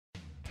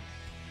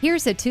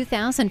Here's a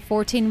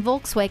 2014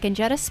 Volkswagen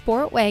Jetta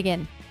Sport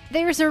Wagon.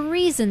 There's a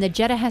reason the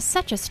Jetta has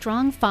such a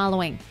strong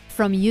following.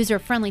 From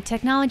user-friendly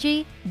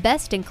technology,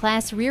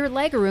 best-in-class rear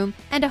legroom,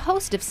 and a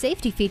host of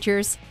safety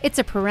features, it's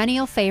a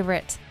perennial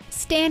favorite.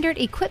 Standard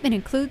equipment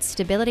includes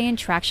stability and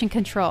traction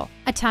control,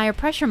 a tire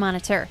pressure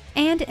monitor,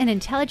 and an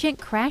intelligent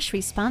crash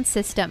response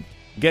system.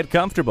 Get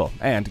comfortable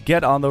and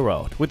get on the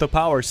road with the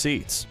power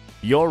seats.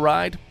 Your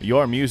ride,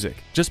 your music.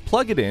 Just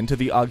plug it into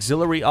the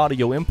auxiliary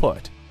audio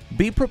input.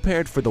 Be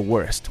prepared for the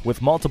worst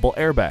with multiple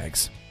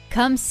airbags.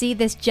 Come see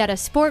this Jetta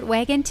Sport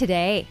Wagon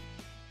today.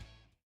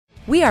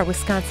 We are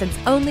Wisconsin's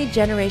only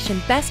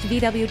generation best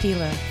VW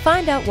dealer.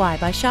 Find out why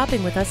by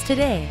shopping with us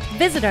today.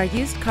 Visit our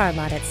used car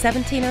lot at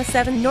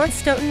 1707 North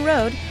Stoughton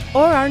Road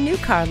or our new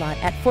car lot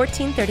at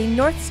 1430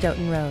 North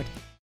Stoughton Road.